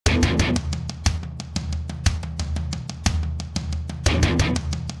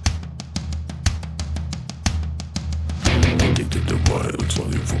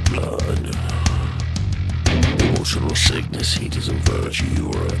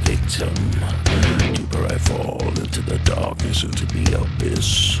victim. Deeper I fall into the darkness, into the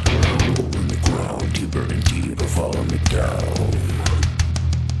abyss. Hole in the ground, deeper and deeper, follow me down.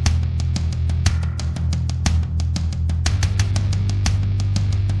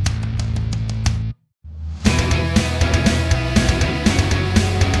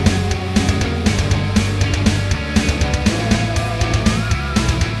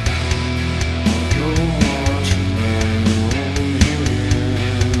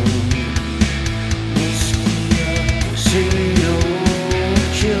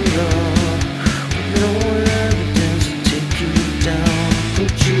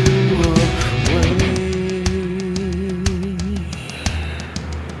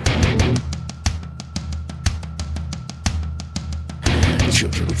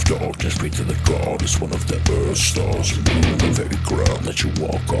 Children of darkness, pray to the goddess, one of the earth stars. The very ground that you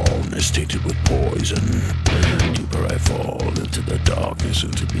walk on is tainted with poison. Deeper I fall into the darkness,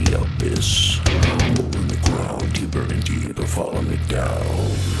 into the abyss. Hole in the ground, deeper and deeper, follow me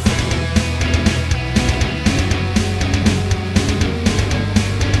down.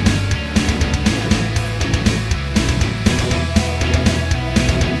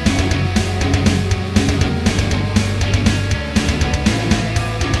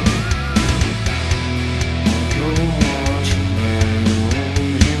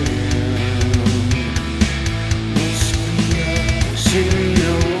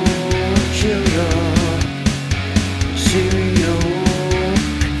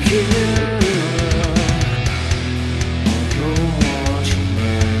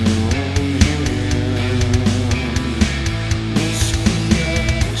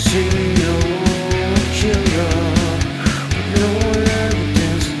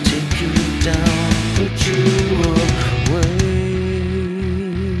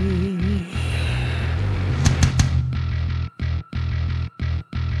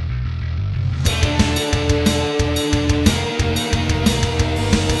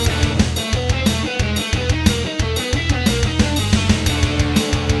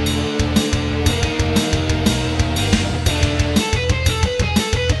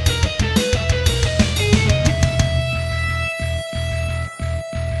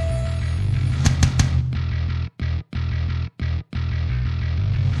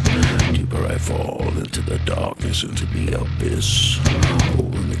 Deeper I fall into the darkness, into the abyss.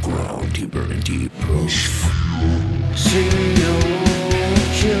 Hole in the ground, deeper and deeper. Serial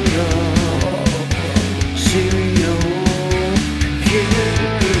killer. Serial killer.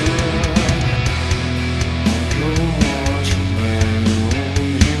 You're watching my own.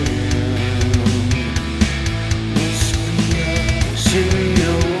 Serial